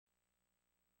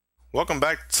Welcome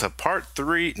back to part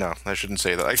 3. No, I shouldn't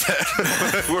say that like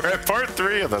that. We're at part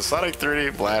 3 of the Sonic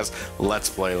 3D Blast Let's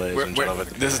Play, ladies and gentlemen.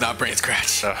 This is not brain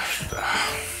scratch.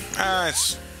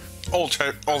 It's old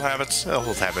habits.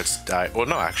 Old habits die. Well,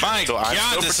 no, actually. My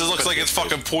God, this looks like it's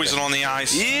fucking poison on the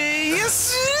eyes.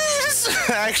 Yes.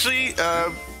 Actually,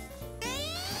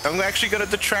 I'm actually going to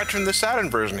detract from the Saturn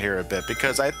version here a bit,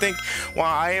 because I think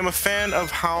while I am a fan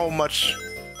of how much,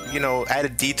 you know,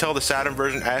 added detail the Saturn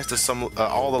version adds to some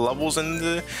all the levels in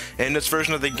this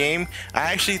version of the game,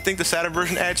 I actually think the Saturn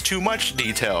version adds too much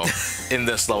detail in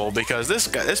this level, because this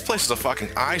place is a fucking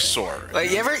eyesore.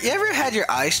 Like, you ever had your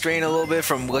eye strain a little bit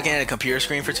from looking at a computer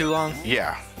screen for too long?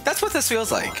 Yeah. That's what this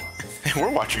feels like. We're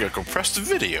watching a compressed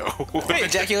video. Hey,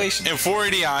 ejaculation. In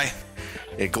 480i.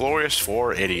 A glorious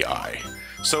 480i.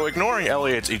 So, ignoring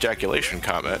Elliot's ejaculation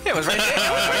comment. Yeah, it was right there.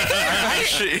 I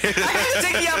had to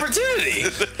take the opportunity.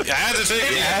 I had to take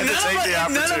the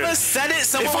opportunity. None of us said it.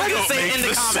 Someone was going to say it in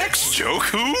the comments. Sex joke,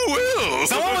 who will?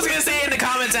 Someone was going to say it in the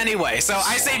comments anyway, so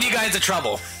I saved you guys the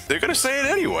trouble. They're going to say it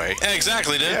anyway. Yeah,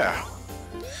 exactly, dude. Yeah.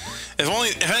 If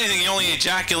anything, you only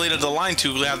ejaculated the line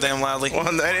too goddamn loudly.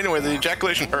 Well, anyway, the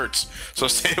ejaculation hurts, so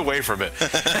stay away from it.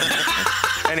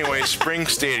 Anyway, Spring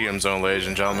Stadium Zone, ladies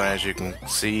and gentlemen, as you can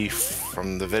see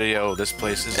from the video, this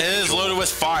place is loaded with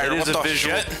fire. It What is the a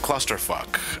visual shit?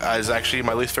 clusterfuck. It's actually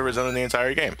my least favorite zone in the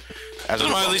entire game. This is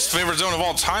my least favorite zone of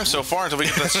all time so far until we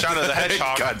get that shot of the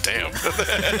hedgehog. God damn.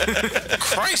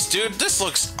 Christ, dude, this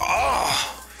looks.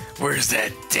 Oh. Where's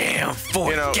that damn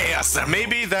Ford gas?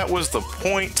 Maybe that was the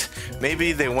point.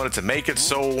 Maybe they wanted to make it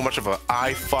so much of an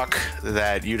eye fuck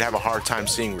that you'd have a hard time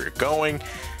seeing where you're going.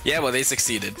 Yeah, well, they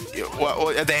succeeded.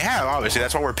 Well, they have, obviously.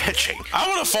 That's why we're pitching. I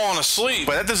would have fallen asleep.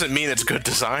 But that doesn't mean it's good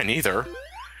design either.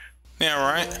 Yeah,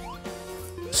 right.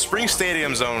 Spring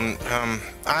Stadium Zone.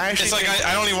 I actually. It's like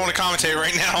I don't even want to commentate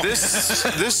right now.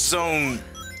 This zone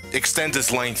extends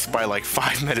its length by like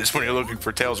 5 minutes when you're looking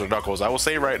for Tails or Knuckles. I will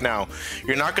say right now,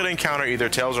 you're not going to encounter either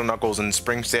Tails or Knuckles in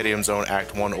Spring Stadium Zone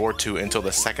Act 1 or 2 until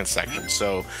the second section.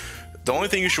 So the only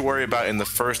thing you should worry about in the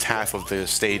first half of the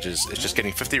stages is just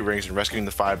getting 50 rings and rescuing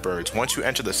the 5 birds. Once you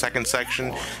enter the second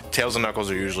section, Tails and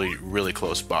Knuckles are usually really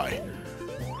close by.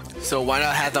 So why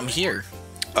not have them here?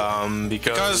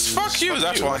 Because fuck you,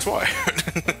 that's why.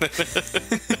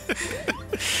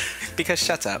 Because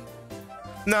shuts up.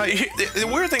 No, the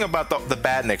weird thing about the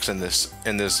badniks in this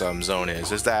zone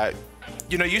is that,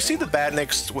 you know, you see the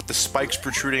badniks with the spikes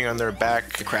protruding on their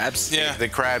back. The crabs? Yeah. The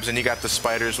crabs, and you got the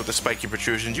spiders with the spiky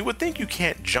protrusions. You would think you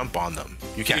can't jump on them.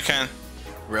 You can. You can.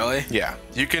 Really? Yeah.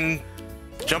 You can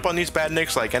jump on these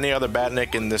badniks like any other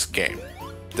badnik in this game.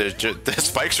 The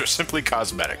spikes are simply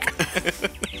cosmetic.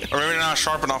 Or maybe they're not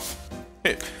sharp enough.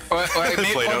 Or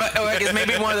I guess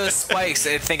maybe one of those spikes,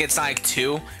 I think it's Sonic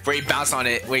 2, where you bounce on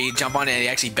it, where you jump on it and it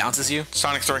actually bounces you.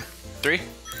 Sonic 3. 3?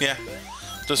 Yeah.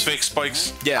 Those fake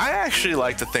spikes. Yeah. I actually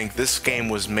like to think this game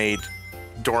was made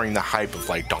during the hype of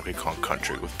like Donkey Kong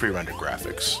Country with pre-rendered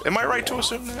graphics. Am I right to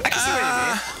assume that? I can see what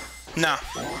you mean. No.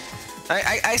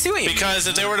 I see what you mean. Because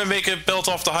if they were to make it built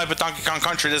off the hype of Donkey Kong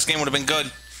Country, this game would have been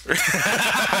good.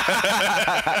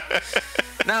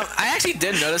 Now, I actually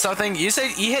did notice something. You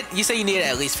say you needed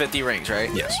at least 50 rings,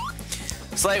 right? Yes.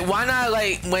 So like, why not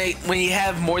like when you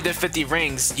have more than 50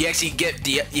 rings, you actually get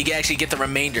the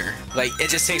remainder. Like it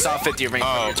just takes off 50 rings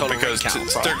from your total ring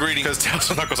count. They're greedy. Because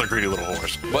Tails and Knuckles are greedy little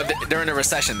whores. Well, they're in a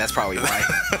recession. That's probably why.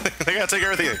 They gotta take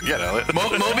everything they get, Elliot.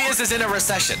 Mobius is in a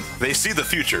recession. They see the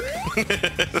future.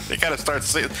 They gotta start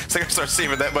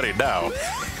saving that money now.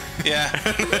 Yeah.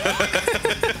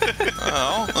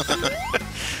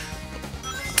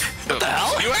 What the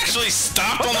hell? You actually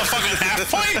stopped on the fucking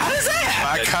half pipe? How does that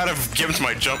happen? I kind of gimped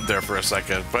my jump there for a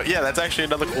second. But yeah, that's actually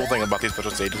another cool thing about these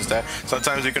special stages, that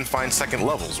sometimes you can find second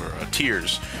levels or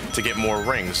tiers to get more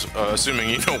rings, assuming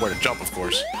you know where to jump, of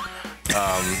course.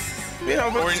 You know,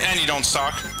 And you don't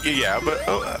suck. Yeah,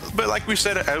 but like we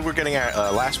said, we're getting at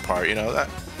last part, you know,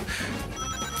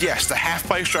 yes, the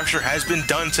half-pipe structure has been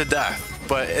done to death.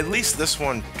 But at least this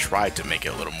one tried to make it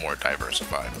a little more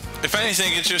diversified. If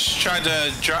anything, it just tried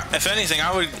to. If anything,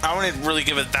 I wouldn't really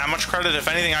give it that much credit. If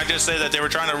anything, I'd just say that they were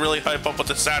trying to really hype up what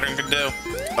the Saturn could do.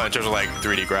 In terms of like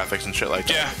 3D graphics and shit like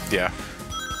that. Yeah.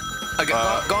 Okay,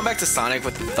 going back to Sonic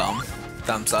with the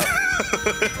thumbs up.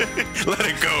 Let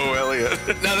it go, Elliot.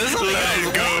 No, this is Let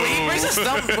it go. When he brings his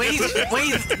thumb, when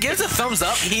he gives a thumbs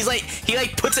up, he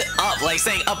puts it up, like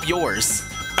saying "up yours."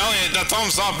 Elliot, the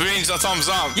thumbs up means the thumbs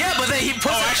up. Yeah, but then he puts.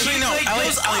 Oh, actually, no.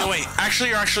 Elliot, wait. Actually,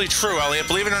 you're actually true, Elliot.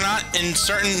 Believe it or not, in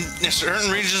certain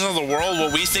regions of the world,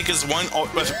 what we think is one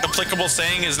applicable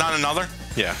saying is not another.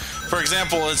 Yeah. For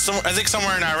example, I think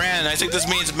somewhere in Iran, I think this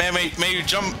means maybe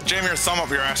jam your thumb up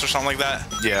your ass or something like that.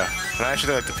 Yeah. And I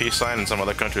actually think like the peace sign in some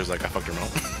other countries, like I fucked your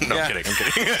mouth. No, Yeah. I'm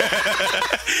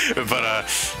kidding. But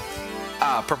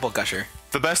Purple Gusher.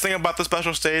 the best thing about the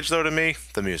special stage, though, to me,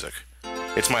 the music.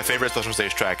 It's my favorite special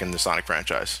stage track in the Sonic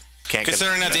franchise. Can't get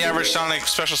Considering that the average Sonic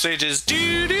special stage is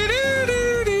which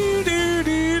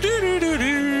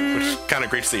kind of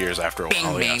grates the ears after a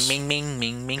while. Yes.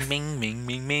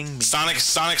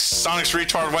 Sonic's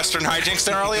retard Western hijinks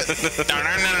there, Elliot.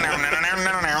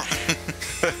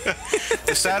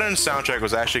 The Saturn soundtrack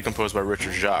was actually composed by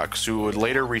Richard Jacques, who would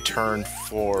later return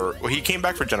for. Well, he came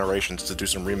back for Generations to do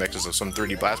some remixes of some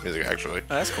 3D Blast music, actually.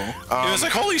 Oh, that's cool. He was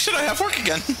like, holy shit, I have work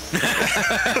again.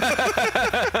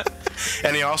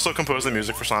 And he also composed the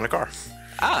music for Sonic R.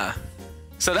 Ah.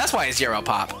 So that's why it's Euro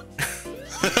Pop.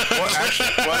 Well,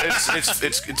 actually,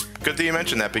 it's good that you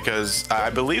mentioned that because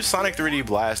I believe Sonic 3D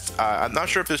Blast. I'm not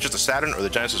sure if it's just a Saturn or the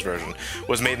Genesis version.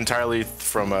 Was made entirely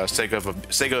from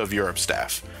Sega of Europe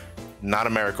staff, not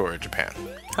America or Japan.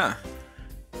 Huh.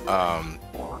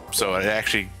 So it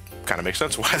actually kind of makes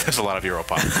sense why there's a lot of Euro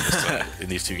pop in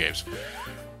these two games.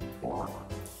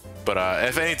 But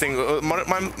if anything,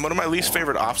 one of my least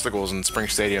favorite obstacles in Spring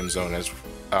Stadium Zone is.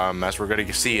 As we're going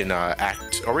to see in Are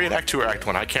we in Act 2 or Act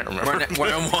 1? I can't remember.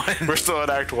 We're in 1. We're still at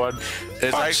Act 1.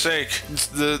 It's Fuck's sake.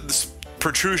 the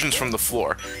protrusions from the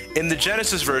floor. In the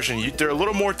Genesis version, they're a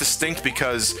little more distinct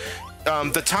because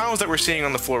the tiles that we're seeing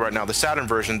on the floor right now, the Saturn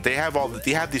version, they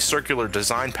have these circular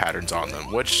design patterns on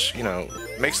them, which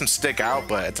makes them stick out,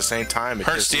 but at the same time it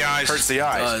Hurts the eyes. Hurts the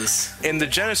eyes. Does. In the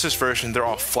Genesis version, they're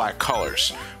all flat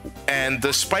colors, and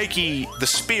the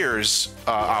spears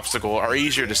obstacle are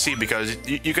easier to see because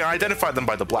you can identify them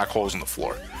by the black holes in the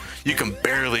floor. You can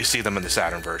barely see them in the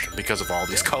Saturn version because of all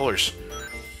these colors.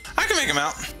 I can make him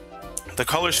out. The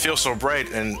colors feel so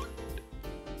bright, and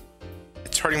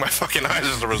it's hurting my fucking eyes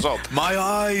as a result. My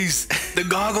eyes! The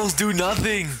goggles do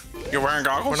nothing! You're wearing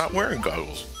goggles? We're not wearing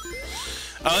goggles.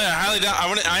 Oh yeah, highly doubt.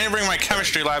 I didn't bring my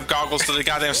chemistry lab goggles to the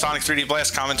goddamn Sonic 3D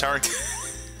Blast commentary.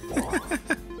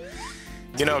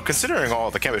 Considering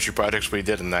all the chemistry projects we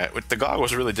did in that, the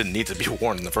goggles really didn't need to be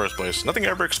worn in the first place. Nothing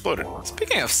ever exploded.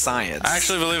 Speaking of science.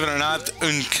 Actually, believe it or not,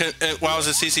 while I was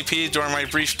at CCP during my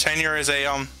brief tenure as a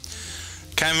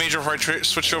chem major before I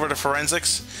switched over to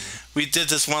forensics, we did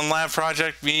this one lab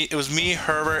project. It was me,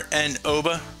 Herbert, and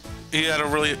Oba. He had a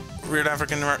really weird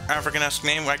African-esque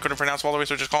name I couldn't pronounce all the way,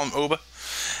 so I just call him Oba.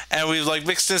 And we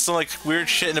mixed in some weird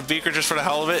shit in a beaker just for the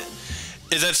hell of it.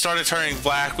 It then started turning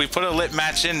black. We put a lit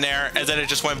match in there, and then it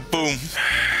just went boom.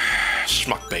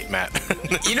 Schmuck bait, Matt.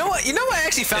 You know what I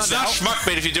actually found It's out? not schmuck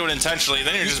bait if you do it intentionally.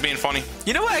 Then you're just being funny.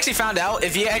 You know what I actually found out?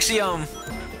 If you actually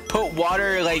put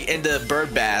water in the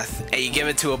bird bath and you give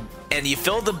it to and you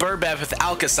fill the bird bath with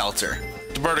Alka-Seltzer.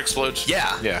 The bird explodes.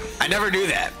 Yeah. Yeah. I never knew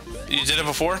that. You did it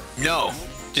before? No.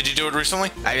 Did you do it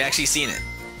recently? I've actually seen it.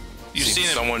 You've seen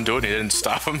it. Someone do it and he didn't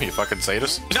stop him, you fucking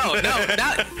sadist. No, not. Alien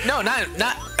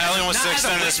wants to not as a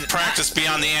extend his witness. practice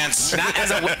beyond the ants. Not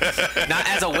as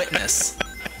a witness.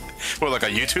 What, like a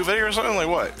YouTube video or something? Like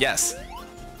what? Yes.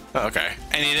 Oh, okay.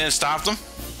 And you didn't stop them?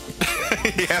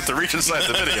 You have to reach inside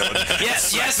the video.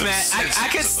 Yes, man.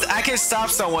 I can stop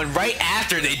someone right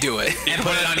after they do it and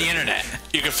put it on the internet.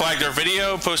 You can flag their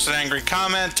video, post an angry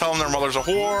comment, tell them their mother's a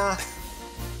whore.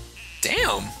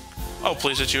 Damn. Oh,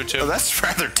 please, it's you too. Oh, that's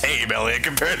rather tame, Elliot,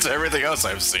 compared to everything else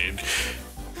I've seen.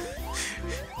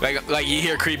 Like you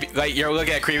hear creepy, you're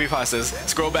looking at creepypastas.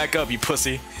 Scroll back up, you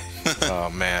pussy. Oh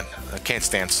man, I can't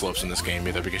stand slopes in this game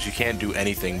either because you can't do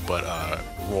anything but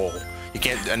roll. You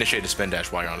can't initiate a spin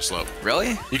dash while you're on a slope.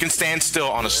 Really? You can stand still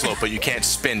on a slope, but you can't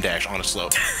spin dash on a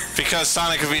slope. Because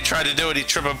Sonic, if he tried to do it, he'd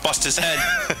trip and bust his head.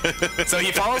 So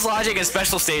he follows logic in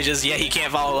special stages, yet he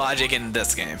can't follow logic in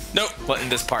this game. Nope. Well, in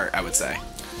this part, I would say.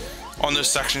 On those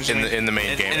sections, In the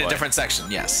main game. In a different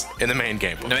section, yes. In the main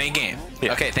game. The main game.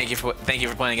 Yeah. Okay, thank you for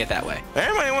playing it that way.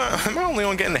 Am I the only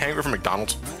one getting the hanger from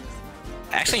McDonald's?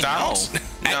 Actually, McDonald's?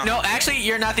 no. No, actually,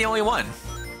 you're not the only one.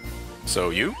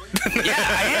 So you? Yeah,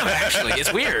 I am actually.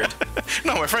 It's weird.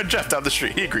 No, my friend Jeff down the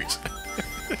street, he agrees.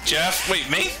 Jeff, wait,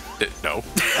 me? No.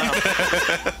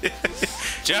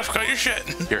 Jeff, cut your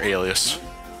shit. Your alias.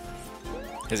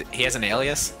 He has an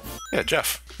alias? Yeah,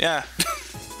 Jeff. Yeah.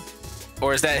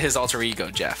 Or is that his alter ego,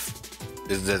 Jeff?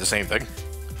 Is that the same thing?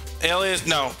 Alias,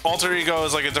 no. Alter ego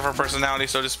is like a different personality,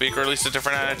 so to speak, or at least a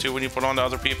different attitude when you put on to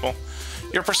other people.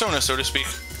 Your persona, so to speak.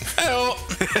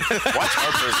 Watch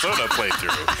our Persona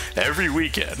playthrough every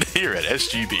weekend here at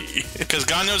SGB. Because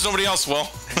God knows nobody else will.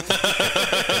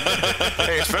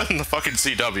 Hey, it's better than the fucking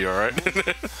CW, alright?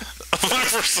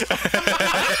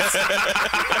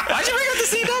 Why'd you bring up the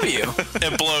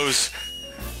CW? It blows.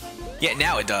 Yeah,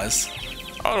 now it does.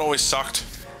 Oh, it always sucked.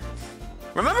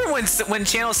 Remember when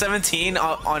Channel 17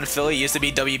 on Philly used to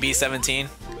be WB 17?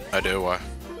 I do. Why?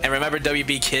 And remember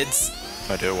WB Kids?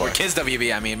 I do. Why? Or Kids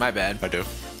WB, I mean, my bad. I do.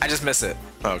 I just miss it.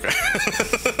 Oh, okay.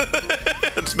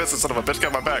 I just missed it, son of a bitch.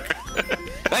 Got my back.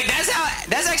 Like,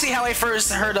 that's actually how I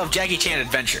first heard of Jackie Chan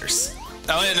Adventures.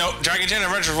 Elliot, no, Jackie Chan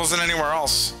Adventures wasn't anywhere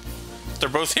else. They're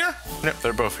both here? Yep,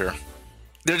 they're both here.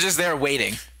 They're just there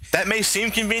waiting. That may seem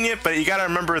convenient, but you gotta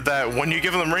remember that when you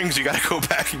give them rings, you gotta go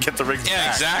back and get the rings Yeah,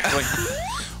 back. exactly.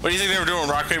 What do you think they were doing?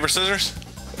 Rock, paper, scissors?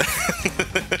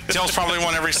 Tails probably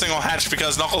won every single hatch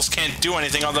because Knuckles can't do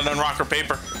anything other than rock or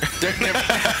paper. They're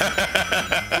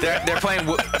playing.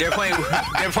 They're playing.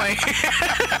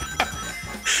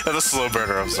 That's a slow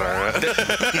burner. I'm sorry.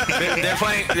 They're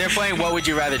playing. They're playing. What would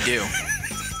you rather do?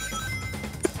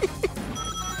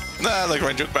 Nah, I like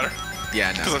my joke better.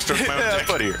 Yeah, Because no. I'm stroking my own Yeah, dick.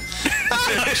 funnier.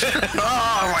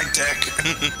 Oh, my dick.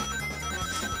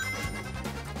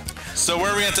 So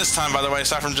where are we at this time, by the way,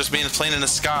 aside from just being a plane in the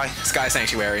sky? Sky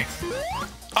Sanctuary.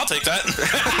 I'll take that.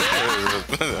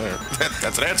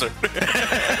 That's an answer.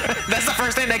 That's the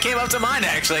first thing that came up to mind.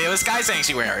 Actually, it was Sky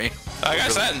Sanctuary. I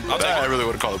guess that. I'll take I it. really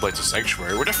wouldn't call the place a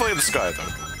sanctuary. We're definitely in the sky, though.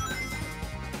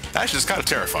 Actually, it's kind of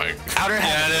terrifying. Outer Yeah,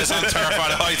 heaven. it is. I'm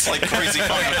terrified of heights like crazy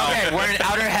fucking hell. Okay, we're in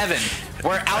outer heaven.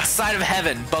 We're outside of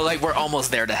heaven, but like we're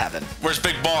almost there to heaven. Where's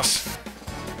Big Boss?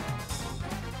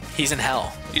 He's in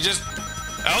hell. You just...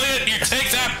 Elliot, you take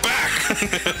that back!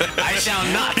 I shall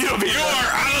not. You are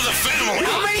out of the family!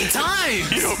 How many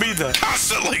times? You don't mean that.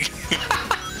 Constantly!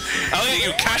 Elliot,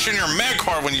 you cash in your mag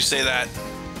card when you say that.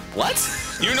 What?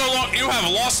 You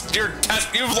have lost your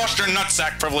you've lost your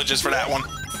nutsack privileges for that one.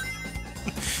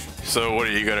 So, what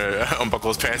are you gonna unbuckle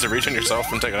his pants and reach in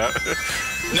yourself and take it out?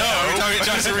 No, every time he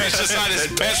tries to reach just not his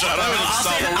pants up.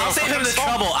 I'll save him the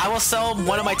trouble. I will sell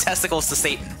one of my testicles to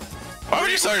Satan. Why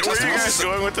would you sell your Where are you guys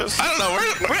testicles? going with this? I don't know.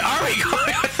 Where are we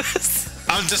going with this?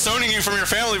 I'm disowning you from your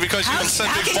family because you How said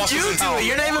Big can Boss you was in do hell. it?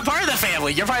 You're not even part of the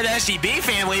family. You're part of the SGB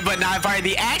family, but not part of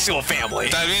the actual family.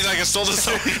 That means I can still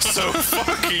disown you. So,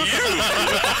 fuck you.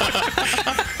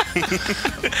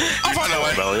 I'll find a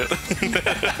way. Elliot.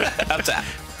 Up top.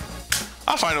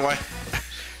 I'll find a way.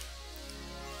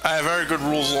 I have very good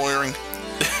rules lawyering.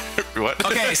 What?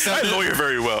 Okay, so- I lawyer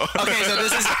very well. Okay, so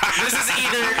this is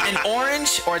either an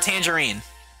orange or a tangerine.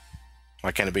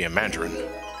 Why can't it be a mandarin?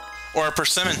 Or a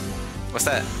persimmon. What's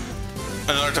that?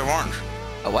 Another type of orange.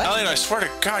 A what? Elliot, I swear to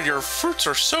God, your fruits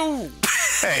are so...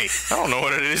 Hey, I don't know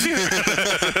what it is either.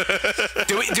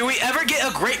 Do we ever get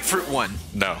a grapefruit one?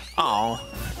 No. Oh,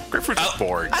 Grapefruits are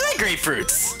boring. I like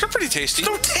grapefruits. They're pretty tasty.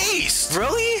 No taste.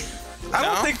 Really? I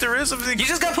don't No. think there is. You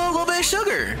just gotta put a little bit of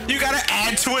sugar. You gotta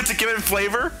add to it to give it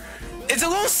flavor. It's a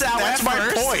little sour That's at my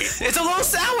first. point. It's a little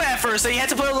sour at first, so you have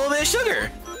to put a little bit of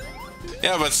sugar.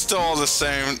 Yeah, but still all the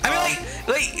same. I mean,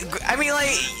 wait,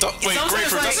 sometimes,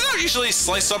 grapefruit. like- Doesn't that usually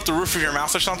slice up the roof of your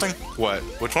mouth or something? What?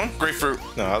 Which one? Grapefruit.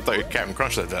 No, I thought Captain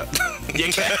Crunch said that.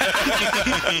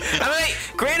 I mean, like,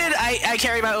 granted, I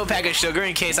carry my own pack of sugar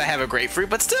in case I have a grapefruit,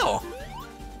 but still.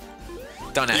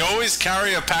 Don't You ask. always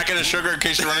carry a packet of sugar in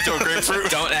case you run into a grapefruit.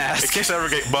 Don't In ask. case I ever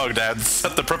get bugged, I'd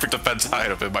set the perfect defense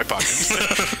item in my pocket.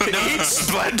 Eat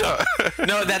Splenda.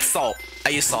 No, that's salt. I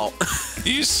use salt.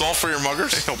 You use salt for your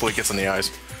muggers? Hopefully it gets in the eyes.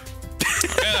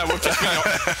 Yeah, that would piss me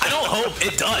off. I don't hope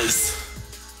it does.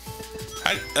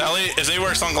 Elliot, if they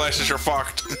wear sunglasses, you're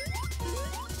fucked.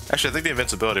 Actually, I think the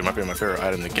invincibility might be my favorite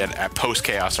item to get at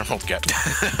post-chaos Emerald get.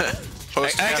 I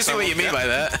can see what you mean by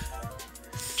that.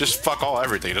 Just fuck all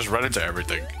everything. Just run into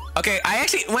everything. Okay,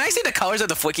 when I see the colors of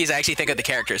the Flickies, I actually think of the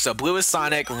characters. So blue is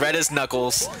Sonic, red is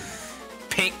Knuckles,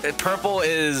 purple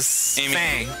is Amy.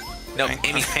 Fang. No,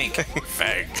 Amy's pink.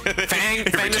 Fang. Fang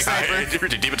the sniper. You're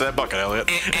reaching deep into that bucket, Elliot.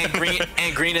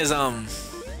 And green is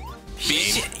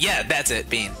Bean? Yeah, that's it,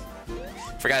 Bean.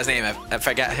 Forgot his name. I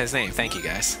forgot his name. Thank you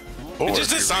guys. Or just if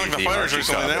did you Sonic read the Fighters Archie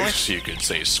recently, didn't we? comics, you could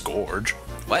say Scourge.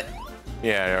 What?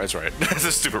 Yeah, that's right. It's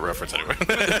a stupid reference anyway.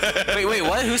 Wait,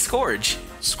 what? Who's Scourge?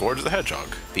 Scourge the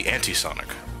Hedgehog, the anti-Sonic.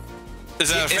 Is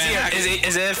that a fan hack?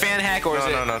 Is it a fan hack or is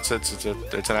it? No,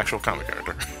 it's an actual comic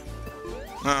character.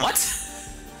 What?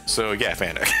 So yeah,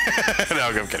 fan hack. No,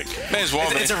 I'm kidding. May as well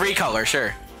be. It's a recolor,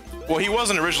 sure. Well, he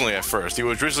wasn't originally at first. He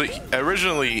was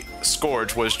originally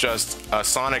Scourge was just a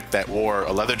Sonic that wore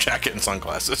a leather jacket and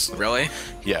sunglasses. Really?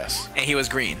 Yes. And he was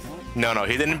green. No,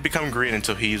 he didn't become green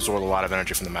until he absorbed a lot of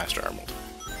energy from the Master Emerald.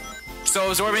 So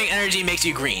absorbing energy makes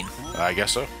you green. I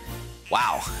guess so.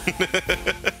 Wow.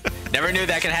 Never knew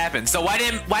that could happen. So why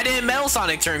didn't Metal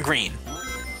Sonic turn green?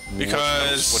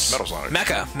 Because... What's Metal Sonic?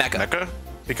 Mecha. Mecha?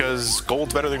 Because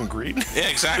gold's better than green? Yeah,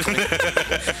 exactly.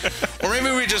 Or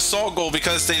maybe we just saw gold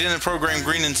because they didn't program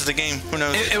green into the game. Who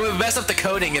knows? It would mess up the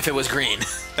coding if it was green.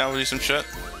 That would be some shit.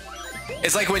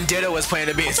 It's like when Ditto was playing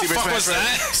to be in Super What the fuck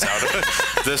Smash was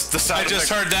Bros. that? The sound I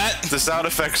just effect- heard that. The sound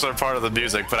effects are part of the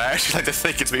music, but I actually like to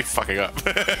think it's me fucking up.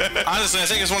 Honestly, I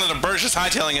think it's one of the birds just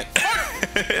hightailing it.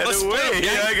 Let's Away, play,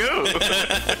 here I go.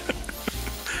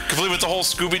 Complete with the whole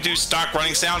Scooby-Doo stock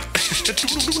running sound.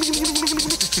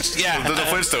 Yeah. The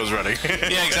Flintstones running.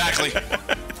 Yeah, exactly.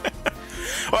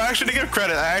 Well, actually, to give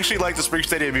credit, I actually like the Spring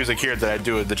Stadium music here that I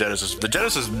do in the Genesis. The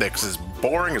Genesis mix is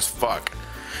boring as fuck.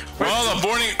 Well, a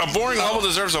boring level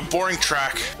deserves a boring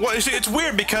track. Well, you see, it's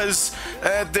weird because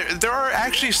there are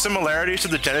actually similarities to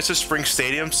the Genesis Spring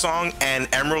Stadium song and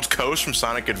Emerald Coast from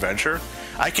Sonic Adventure.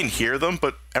 I can hear them,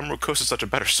 but Emerald Coast is such a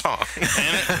better song.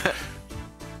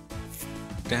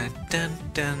 Dun, dun,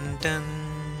 dun, dun.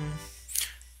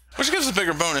 Which gives a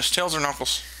bigger bonus, Tails or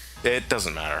Knuckles? It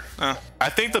doesn't matter. I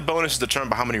think the bonus is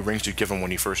determined by how many rings you give them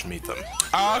when you first meet them.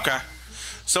 Oh, okay.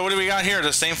 So what do we got here?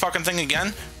 The same fucking thing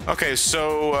again? Okay,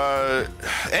 so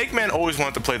Eggman always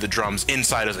wanted to play the drums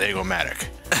inside his Egg-O-Matic.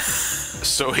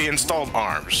 So he installed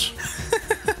arms.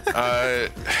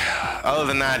 Other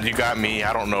than that, you got me.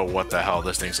 I don't know what the hell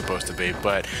this thing's supposed to be,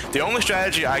 but the only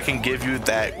strategy I can give you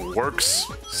that works,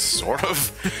 sort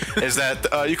of, is that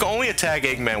you can only attack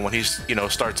Eggman when he's,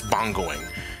 starts bongoing.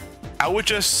 I would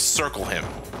just circle him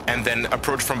and then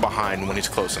approach from behind when he's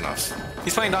close enough.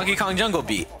 He's playing Donkey Kong Jungle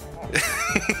Beat.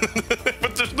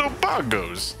 But there's no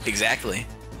bongos. Exactly.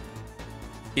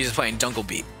 He's just playing Jungle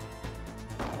Beat.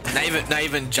 Not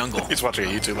even jungle. He's watching a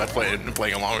YouTube Let's Play and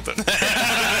playing along with it.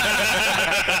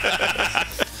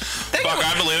 Fuck,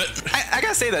 I believe it. I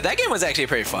gotta say that game was actually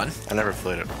pretty fun. I never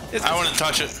played it. I wouldn't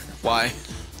touch it. Why?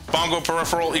 Bongo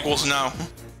peripheral equals no.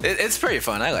 It's pretty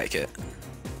fun. I like it.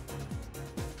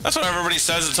 That's what everybody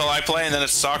says until I play, and then it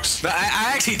sucks. But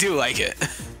I actually do like it.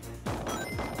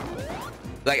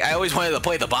 Like, I always wanted to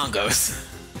play the bongos.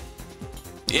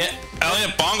 Yeah,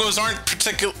 Elliot, bongos aren't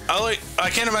particular. I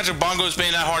can't imagine bongos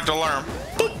being that hard to learn.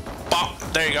 Boop, bop.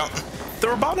 There you go. The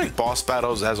Robotnik boss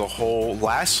battles as a whole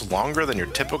last longer than your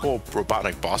typical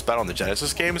Robotnik boss battle in the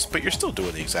Genesis games, but you're still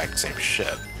doing the exact same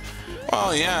shit.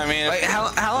 Well, yeah, I mean, Like,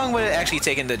 how long would it actually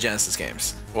take in the Genesis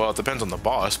games? Well, it depends on the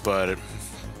boss, but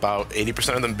about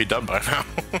 80% of them be done by now.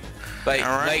 Like,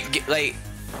 All right. like,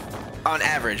 on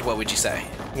average, what would you say?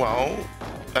 Well,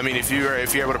 I mean, if you're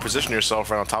able to position yourself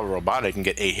right on top of Robotnik and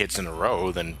get 8 hits in a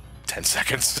row, then 10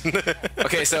 seconds.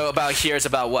 Okay, so about here it's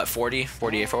about what, 40,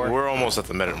 48 forward? We're almost at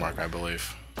the minute mark, I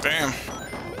believe. damn.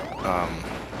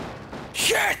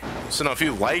 Shit! So no, if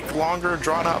you like longer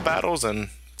drawn out battles, then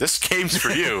this game's for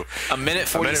you. A minute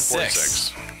 46. A minute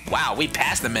 46. Wow, we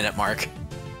passed the minute mark.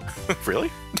 Really?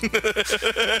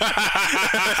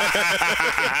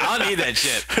 I'll need that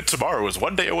shit. Tomorrow is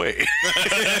one day away.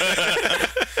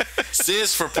 See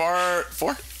us for part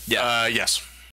 4? Yeah. Yes.